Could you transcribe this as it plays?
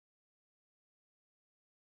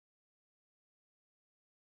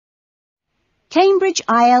Cambridge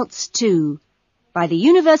Ielts 2 by the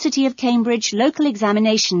University of Cambridge Local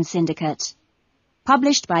Examination Syndicate.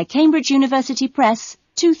 Published by Cambridge University Press,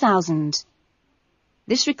 2000.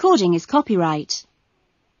 This recording is copyright.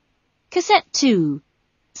 Cassette 2,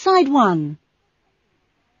 Side 1.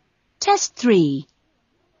 Test 3.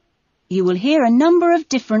 You will hear a number of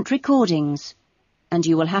different recordings, and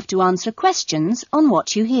you will have to answer questions on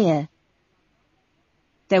what you hear.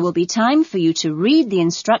 There will be time for you to read the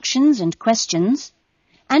instructions and questions,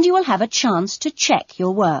 and you will have a chance to check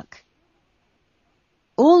your work.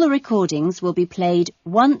 All the recordings will be played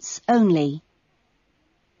once only.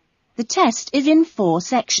 The test is in 4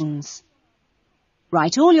 sections.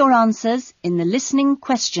 Write all your answers in the listening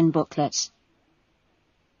question booklet.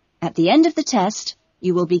 At the end of the test,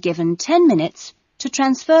 you will be given 10 minutes to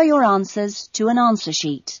transfer your answers to an answer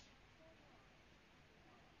sheet.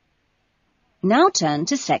 Now turn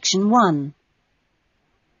to Section 1.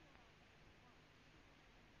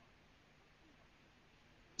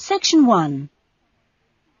 Section 1.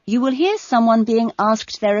 You will hear someone being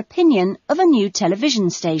asked their opinion of a new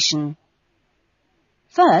television station.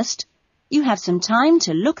 First, you have some time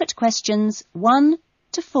to look at questions 1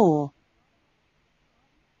 to 4.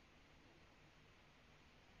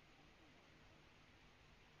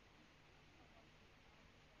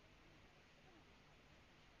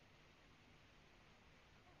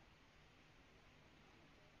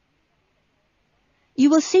 You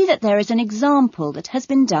will see that there is an example that has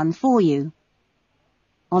been done for you.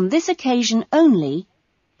 On this occasion only,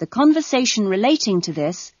 the conversation relating to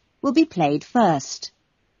this will be played first.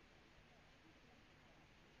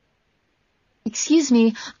 Excuse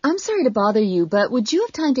me, I'm sorry to bother you, but would you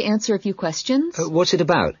have time to answer a few questions? What's it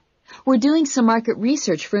about? We're doing some market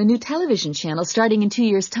research for a new television channel starting in 2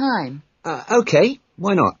 years' time. Okay,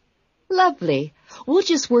 why not? Lovely. We'll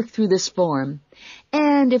just work through this form.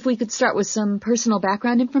 And if we could start with some personal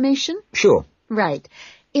background information? Sure. Right.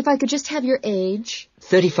 If I could just have your age?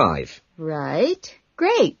 35. Right.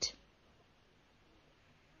 Great.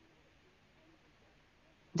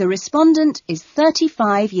 The respondent is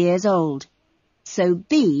 35 years old, so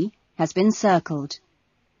B has been circled.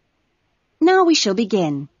 Now we shall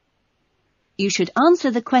begin. You should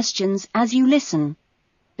answer the questions as you listen,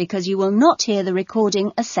 because you will not hear the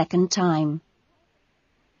recording a second time.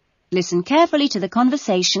 Listen carefully to the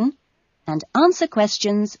conversation and answer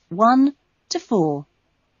questions 1 to 4.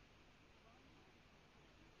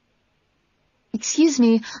 Excuse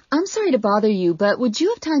me, I'm sorry to bother you, but would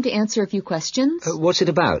you have time to answer a few questions? What's it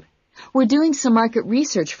about? We're doing some market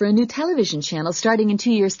research for a new television channel starting in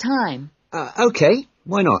 2 years' time. Okay,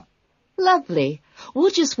 why not? Lovely.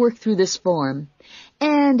 We'll just work through this form.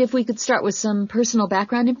 And if we could start with some personal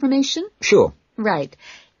background information? Sure. Right.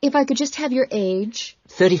 If I could just have your age?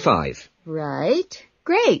 35. Right.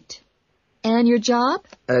 Great. And your job?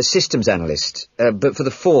 Systems analyst. But for the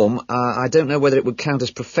form, I don't know whether it would count as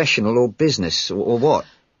professional or business or what.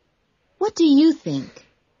 What do you think?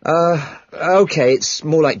 Okay, it's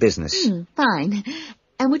more like business. Fine.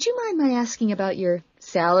 And would you mind my asking about your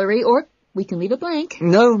salary, or we can leave it blank?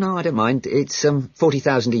 No, I don't mind. It's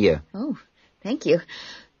 40,000 a year. Oh, thank you.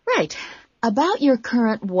 Right. About your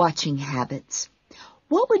current watching habits.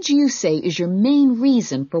 What would you say is your main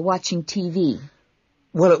reason for watching TV?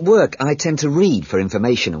 Well, at work, I tend to read for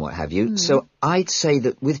information and what have you, so I'd say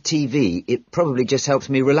that with TV, it probably just helps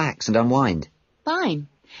me relax and unwind. Fine.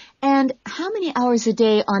 And how many hours a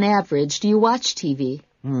day, on average, do you watch TV?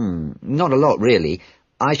 Not a lot, really.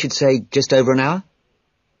 I should say just over an hour.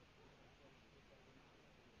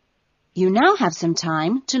 You now have some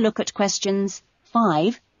time to look at questions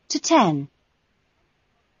 5 to 10.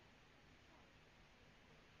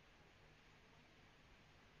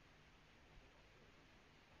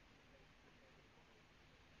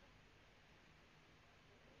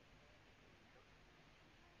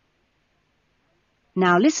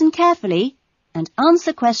 Now listen carefully and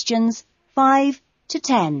answer questions 5 to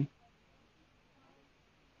 10.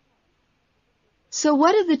 So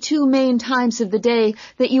what are the 2 main times of the day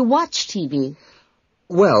that you watch TV?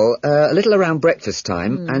 Well, a little around breakfast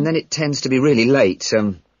time, and then it tends to be really late,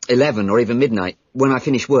 11 or even midnight, when I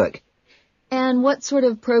finish work. And what sort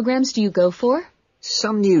of programs do you go for?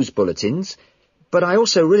 Some news bulletins, but I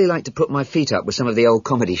also really like to put my feet up with some of the old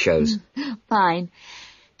comedy shows. Fine.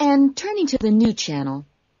 And turning to the new channel,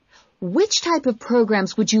 which type of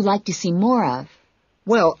programs would you like to see more of?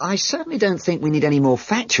 Well, I certainly don't think we need any more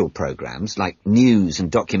factual programs like news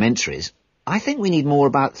and documentaries. I think we need more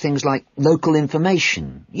about things like local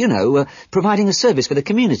information, providing a service for the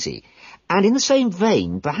community. And in the same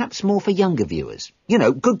vein, perhaps more for younger viewers.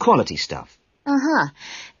 Good quality stuff. Uh-huh.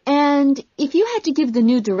 And if you had to give the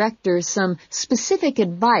new directors some specific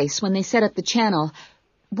advice when they set up the channel,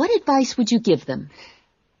 what advice would you give them?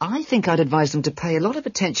 I think I'd advise them to pay a lot of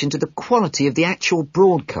attention to the quality of the actual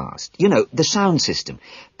broadcast. You know, the sound system.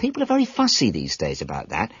 People are very fussy these days about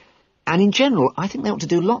that. And in general, I think they ought to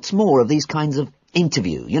do lots more of these kinds of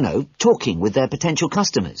interview, you know, talking with their potential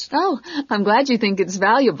customers. Oh, I'm glad you think it's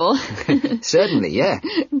valuable. Certainly, yeah.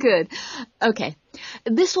 Good. Okay.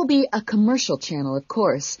 This will be a commercial channel, of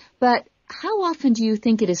course, but how often do you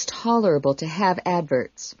think it is tolerable to have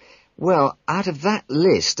adverts? Well, out of that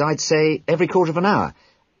list, I'd say every quarter of an hour.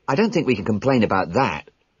 I don't think we can complain about that,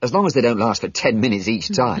 as long as they don't last for 10 minutes each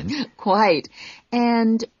time. Quite.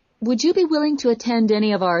 And would you be willing to attend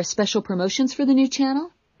any of our special promotions for the new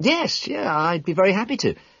channel? Yes, yeah, I'd be very happy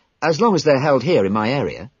to, as long as they're held here in my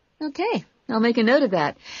area. Okay, I'll make a note of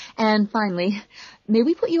that. And finally, may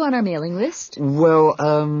we put you on our mailing list?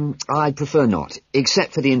 Well, I'd prefer not,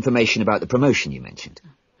 except for the information about the promotion you mentioned.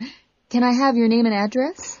 Can I have your name and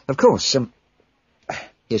address? Of course.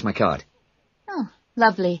 Here's my card. Oh,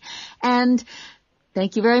 lovely. And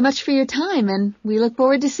thank you very much for your time, and we look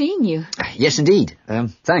forward to seeing you. Yes, indeed.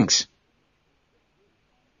 Thanks.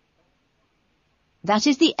 That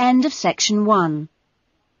is the end of section 1.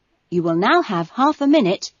 You will now have half a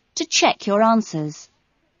minute to check your answers.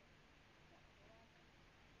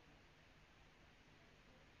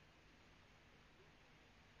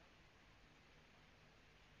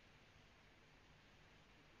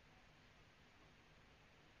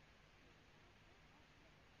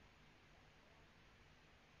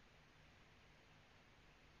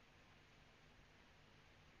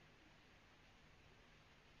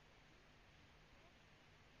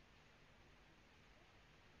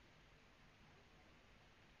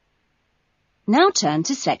 Now turn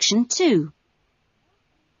to section 2.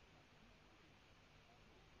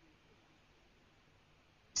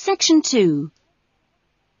 Section 2.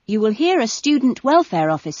 You will hear a student welfare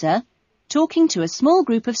officer talking to a small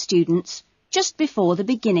group of students just before the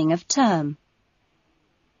beginning of term.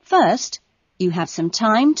 First, you have some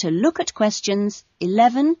time to look at questions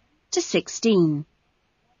 11 to 16.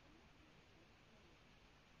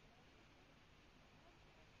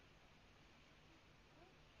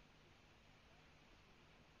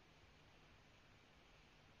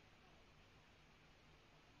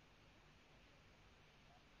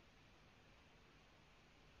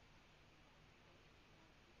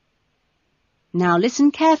 Now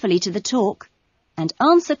listen carefully to the talk and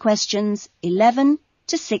answer questions 11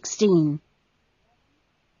 to 16.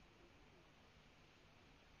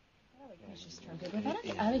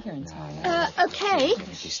 Okay.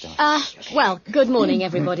 Well, good morning,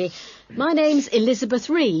 everybody. My name's Elizabeth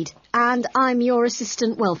Reed, and I'm your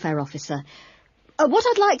Assistant Welfare Officer. What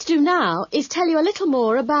I'd like to do now is tell you a little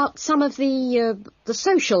more about some of the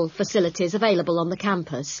social facilities available on the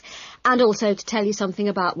campus, and also to tell you something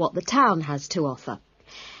about what the town has to offer.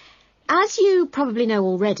 As you probably know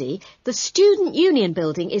already, the Student Union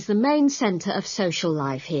Building is the main centre of social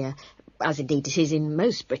life here, as indeed it is in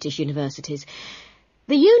most British universities.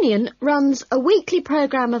 The Union runs a weekly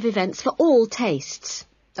programme of events for all tastes.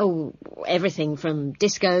 Oh, everything from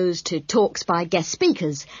discos to talks by guest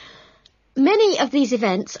speakers. Many of these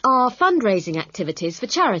events are fundraising activities for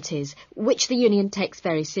charities, which the Union takes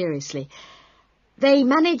very seriously. They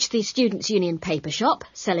manage the Students' Union paper shop,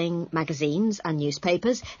 selling magazines and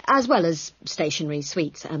newspapers, as well as stationery,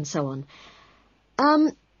 sweets and so on.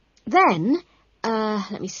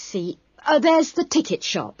 Let me see. There's the ticket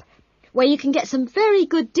shop, where you can get some very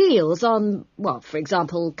good deals on, well, for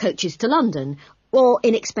example, coaches to London, or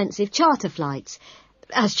inexpensive charter flights.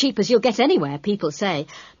 As cheap as you'll get anywhere, people say.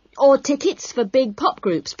 Or tickets for big pop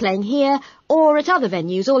groups playing here or at other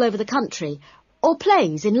venues all over the country, or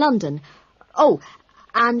plays in London. Oh,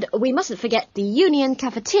 and we mustn't forget the Union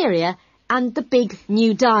cafeteria and the big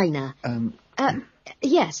new diner.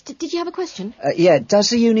 Yes, did you have a question? Yeah, does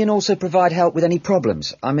the Union also provide help with any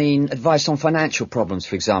problems? I mean, advice on financial problems,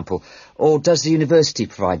 for example, or does the university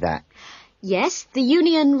provide that? Yes, the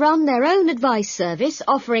Union run their own advice service,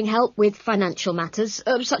 offering help with financial matters,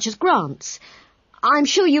 such as grants. I'm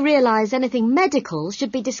sure you realise anything medical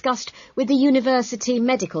should be discussed with the University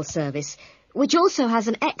Medical Service, which also has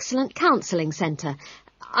an excellent counselling centre.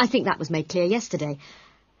 I think that was made clear yesterday.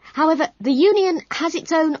 However, the Union has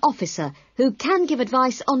its own officer who can give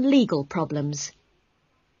advice on legal problems.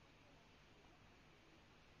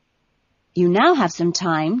 You now have some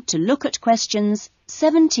time to look at questions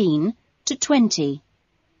 17 to 20.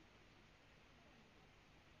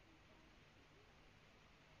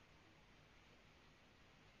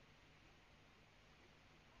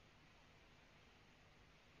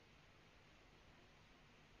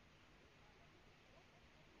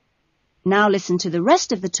 Now listen to the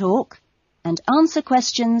rest of the talk and answer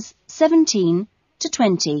questions 17 to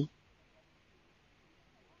 20.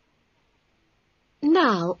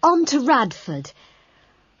 Now, on to Radford.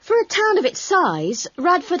 For a town of its size,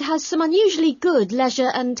 Radford has some unusually good leisure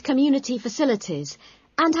and community facilities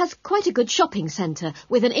and has quite a good shopping centre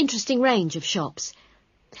with an interesting range of shops.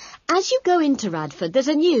 As you go into Radford, there's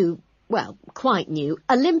a new, well, quite new,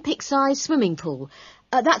 Olympic-sized swimming pool.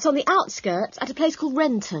 That's on the outskirts at a place called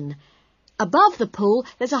Renton. Above the pool,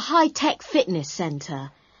 there's a high-tech fitness centre.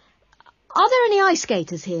 Are there any ice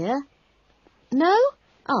skaters here? No?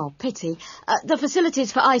 Oh, pity. The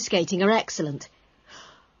facilities for ice skating are excellent.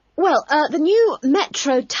 Well, the new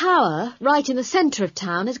Metro Tower, right in the centre of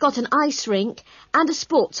town, has got an ice rink and a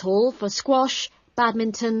sports hall for squash,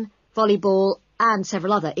 badminton, volleyball and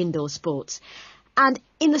several other indoor sports. And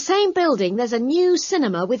in the same building, there's a new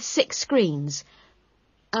cinema with 6 screens.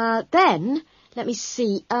 Then, let me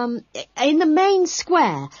see, in the main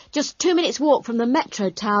square, just 2 minutes' walk from the Metro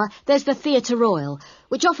Tower, there's the Theatre Royal,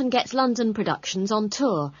 which often gets London productions on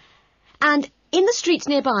tour. And in the streets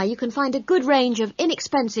nearby, you can find a good range of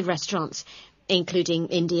inexpensive restaurants, including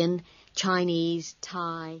Indian, Chinese,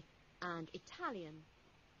 Thai and Italian.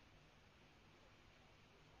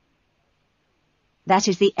 That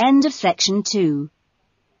is the end of section 2.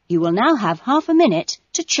 You will now have half a minute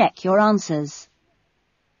to check your answers.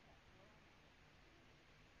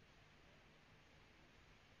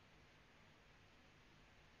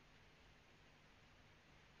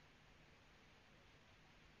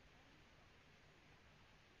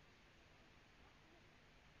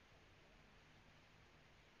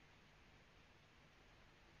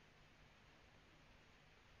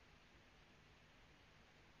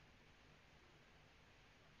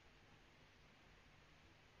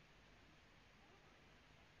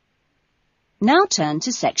 Now turn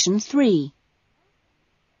to section 3.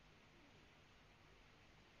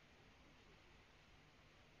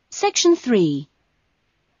 Section 3.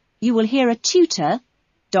 You will hear a tutor,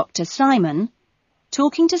 Dr. Simon,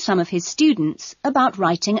 talking to some of his students about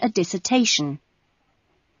writing a dissertation.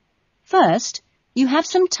 First, you have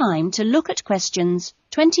some time to look at questions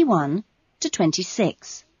 21 to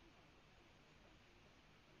 26.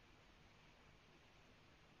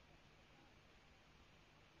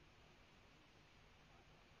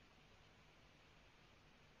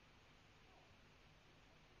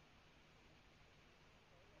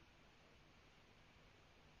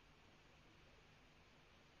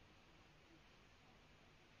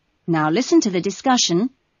 Now listen to the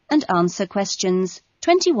discussion and answer questions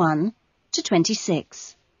 21 to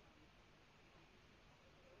 26.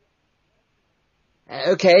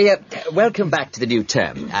 OK, welcome back to the new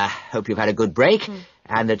term. Hope you've had a good break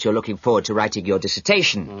and that you're looking forward to writing your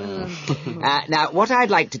dissertation. Now, what I'd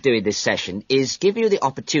like to do in this session is give you the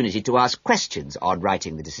opportunity to ask questions on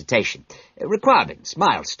writing the dissertation. Requirements,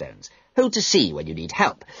 milestones, who to see when you need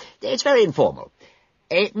help. It's very informal.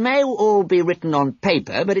 It may all be written on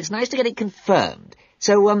paper, but it's nice to get it confirmed.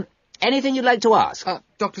 So, anything you'd like to ask?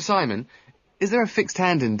 Dr. Simon, is there a fixed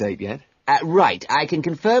hand-in date yet? Right, I can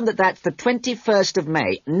confirm that that's the 21st of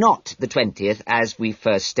May, not the 20th, as we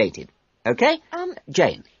first stated. OK?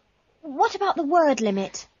 Jane? What about the word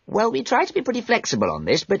limit? Well, we try to be pretty flexible on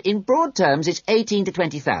this, but in broad terms it's 18 to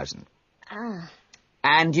 20,000. Ah.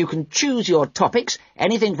 And you can choose your topics,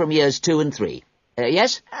 anything from years 2 and 3.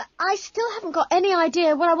 Yes? I still haven't got any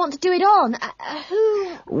idea what I want to do it on.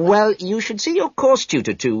 Who... Well, you should see your course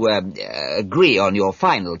tutor to agree on your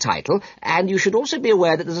final title, and you should also be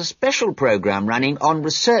aware that there's a special programme running on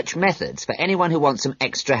research methods for anyone who wants some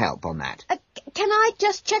extra help on that. Can I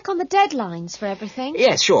just check on the deadlines for everything?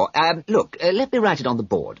 Yes, sure. Look, let me write it on the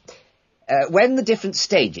board. When the different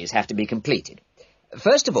stages have to be completed.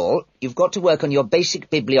 First of all, you've got to work on your basic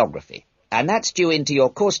bibliography. And that's due into your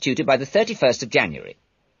course tutor by the 31st of January,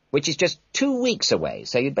 which is just 2 weeks away,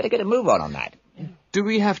 so you'd better get a move on that. Do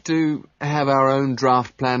we have to have our own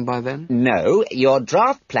draft plan by then? No, your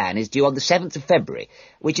draft plan is due on the 7th of February,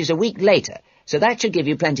 which is a week later, so that should give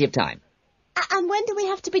you plenty of time. And when do we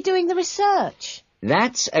have to be doing the research?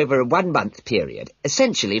 That's over a 1-month period,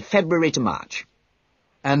 essentially February to March.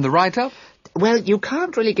 And the write-up? Well, you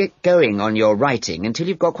can't really get going on your writing until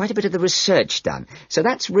you've got quite a bit of the research done. So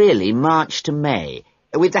that's really March to May,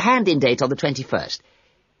 with the hand-in date on the 21st.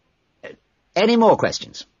 Any more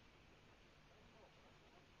questions?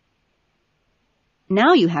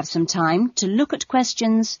 Now you have some time to look at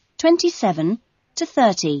questions 27 to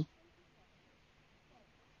 30.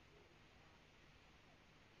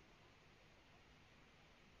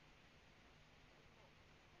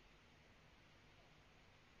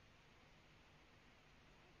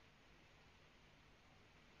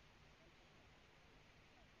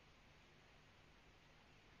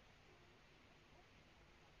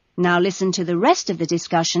 Now listen to the rest of the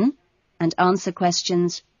discussion and answer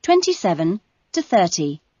questions 27 to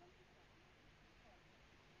 30.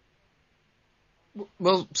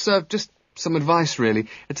 Well, sir, just some advice, really.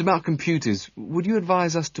 It's about computers. Would you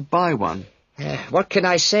advise us to buy one? What can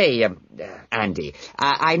I say, Andy?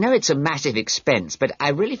 I know it's a massive expense, but I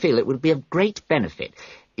really feel it would be of great benefit.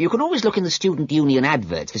 You can always look in the student union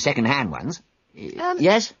adverts for second-hand ones.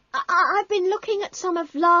 Yes? I've been looking at some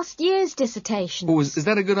of last year's dissertations. Oh, is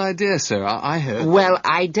that a good idea, sir? I heard... Well,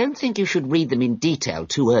 I don't think you should read them in detail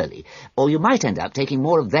too early, or you might end up taking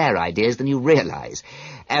more of their ideas than you realise.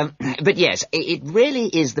 But yes, it really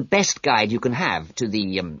is the best guide you can have to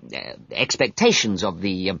the expectations of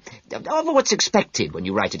what's expected when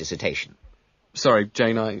you write a dissertation. Sorry,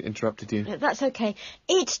 Jane, I interrupted you. That's okay.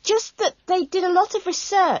 It's just that they did a lot of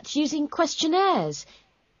research using questionnaires.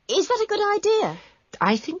 Is that a good idea?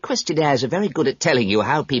 I think questionnaires are very good at telling you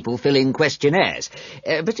how people fill in questionnaires.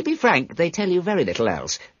 But to be frank, they tell you very little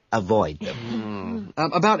else. Avoid them.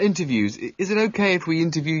 About interviews, is it okay if we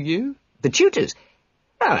interview you? The tutors?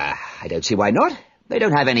 I don't see why not. They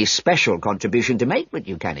don't have any special contribution to make, but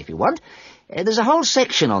you can if you want. There's a whole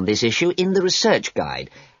section on this issue in the research guide.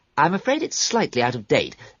 I'm afraid it's slightly out of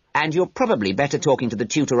date, and you're probably better talking to the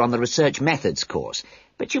tutor on the research methods course.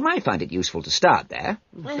 But you might find it useful to start there.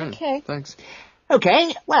 Okay. Thanks.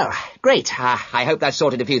 Okay, well, great. I hope that's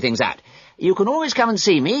sorted a few things out. You can always come and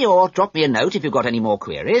see me or drop me a note if you've got any more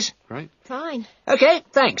queries. Right. Fine. Okay,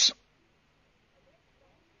 thanks.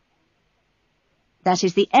 That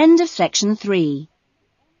is the end of section 3.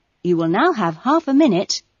 You will now have half a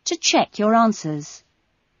minute to check your answers.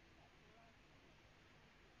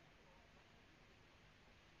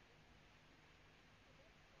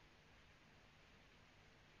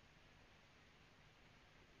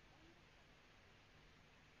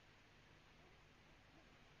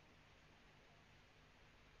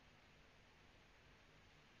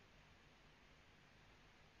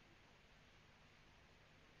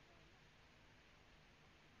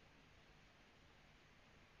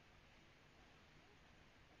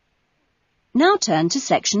 Now turn to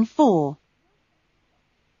section 4.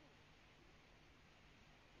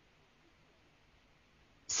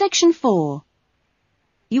 Section 4.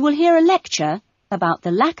 You will hear a lecture about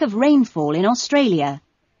the lack of rainfall in Australia.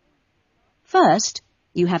 First,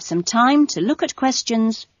 you have some time to look at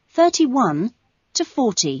questions 31 to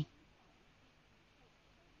 40.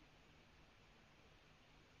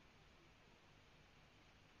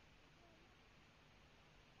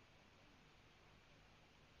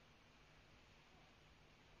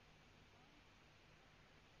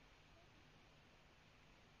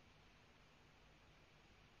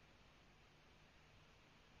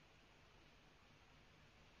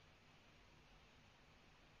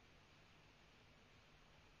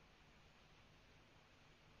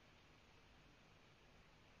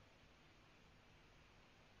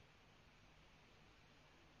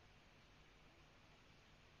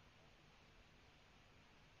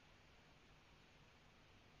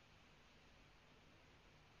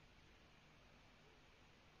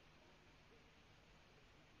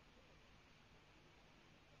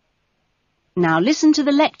 Now listen to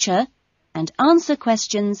the lecture and answer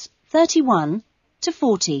questions 31 to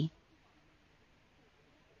 40.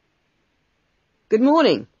 Good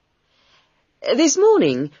morning. This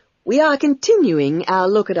morning, we are continuing our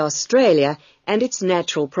look at Australia and its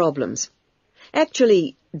natural problems.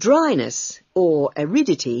 Actually, dryness, or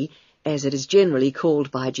aridity, as it is generally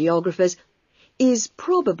called by geographers, is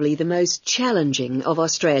probably the most challenging of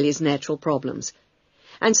Australia's natural problems.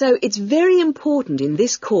 And so it's very important in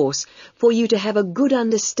this course for you to have a good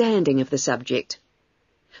understanding of the subject.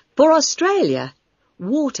 For Australia,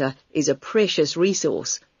 water is a precious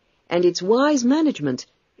resource, and its wise management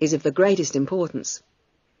is of the greatest importance.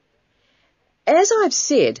 As I've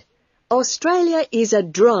said, Australia is a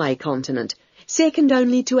dry continent, second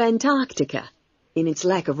only to Antarctica in its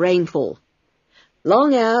lack of rainfall.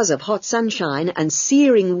 Long hours of hot sunshine and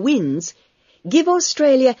searing winds give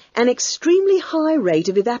Australia an extremely high rate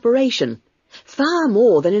of evaporation, far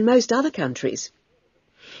more than in most other countries.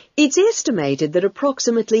 It's estimated that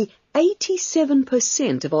approximately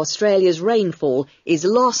 87% of Australia's rainfall is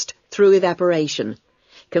lost through evaporation,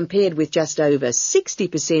 compared with just over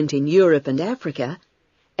 60% in Europe and Africa,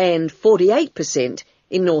 and 48%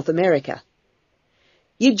 in North America.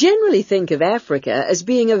 You generally think of Africa as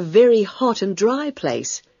being a very hot and dry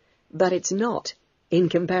place, but it's not in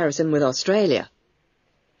comparison with Australia.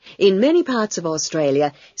 In many parts of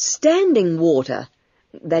Australia, standing water,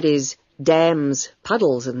 that is, dams,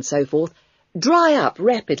 puddles and so forth, dry up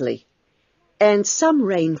rapidly, and some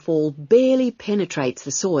rainfall barely penetrates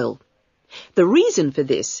the soil. The reason for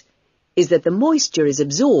this is that the moisture is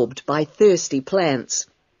absorbed by thirsty plants.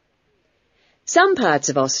 Some parts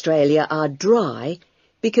of Australia are dry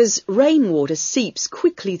because rainwater seeps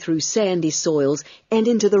quickly through sandy soils and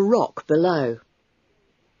into the rock below.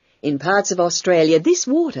 In parts of Australia, this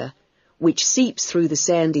water, which seeps through the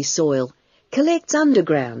sandy soil, collects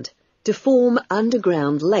underground to form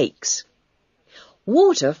underground lakes.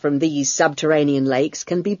 Water from these subterranean lakes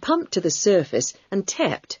can be pumped to the surface and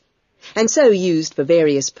tapped, and so used for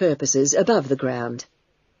various purposes above the ground.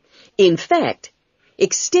 In fact,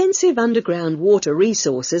 extensive underground water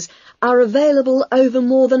resources are available over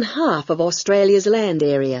more than half of Australia's land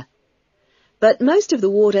area. But most of the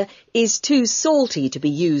water is too salty to be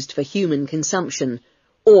used for human consumption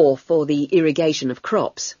or for the irrigation of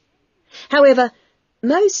crops. However,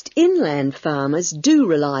 most inland farmers do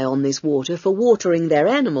rely on this water for watering their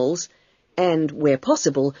animals and, where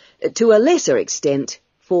possible, to a lesser extent,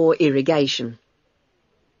 for irrigation.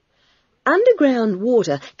 Underground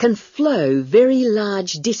water can flow very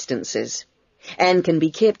large distances and can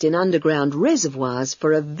be kept in underground reservoirs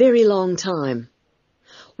for a very long time.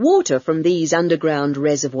 Water from these underground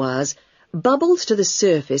reservoirs bubbles to the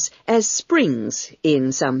surface as springs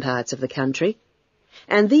in some parts of the country,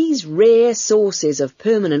 and these rare sources of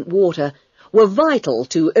permanent water were vital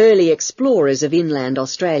to early explorers of inland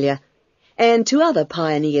Australia and to other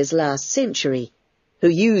pioneers last century who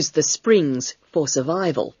used the springs for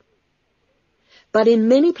survival. But in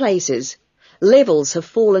many places, levels have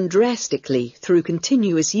fallen drastically through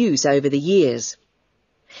continuous use over the years.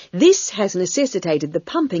 This has necessitated the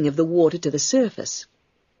pumping of the water to the surface.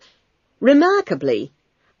 Remarkably,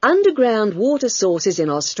 underground water sources in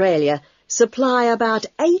Australia supply about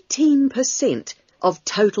 18% of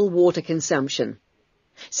total water consumption.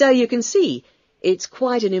 So you can see it's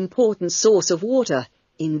quite an important source of water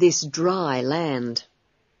in this dry land.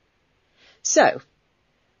 So,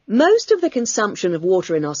 most of the consumption of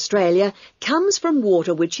water in Australia comes from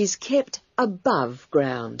water which is kept above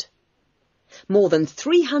ground. More than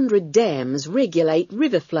 300 dams regulate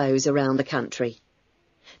river flows around the country.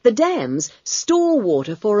 The dams store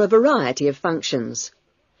water for a variety of functions.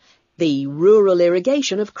 The rural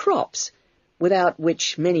irrigation of crops, without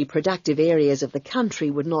which many productive areas of the country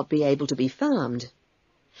would not be able to be farmed.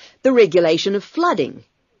 The regulation of flooding,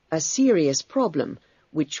 a serious problem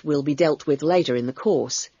which will be dealt with later in the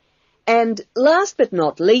course. And last but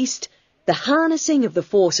not least, the harnessing of the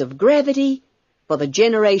force of gravity for the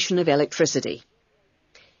generation of electricity.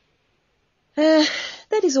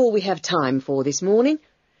 That is all we have time for this morning,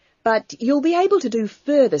 but you'll be able to do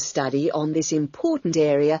further study on this important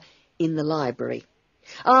area in the library.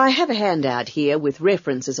 I have a handout here with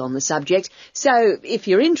references on the subject, so if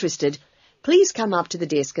you're interested, please come up to the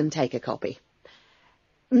desk and take a copy.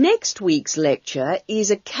 Next week's lecture is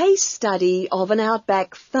a case study of an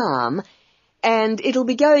outback farm, and it'll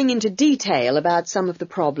be going into detail about some of the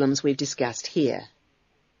problems we've discussed here.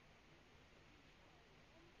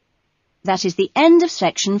 That is the end of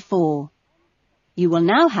section 4. You will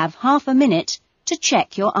now have half a minute to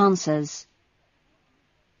check your answers.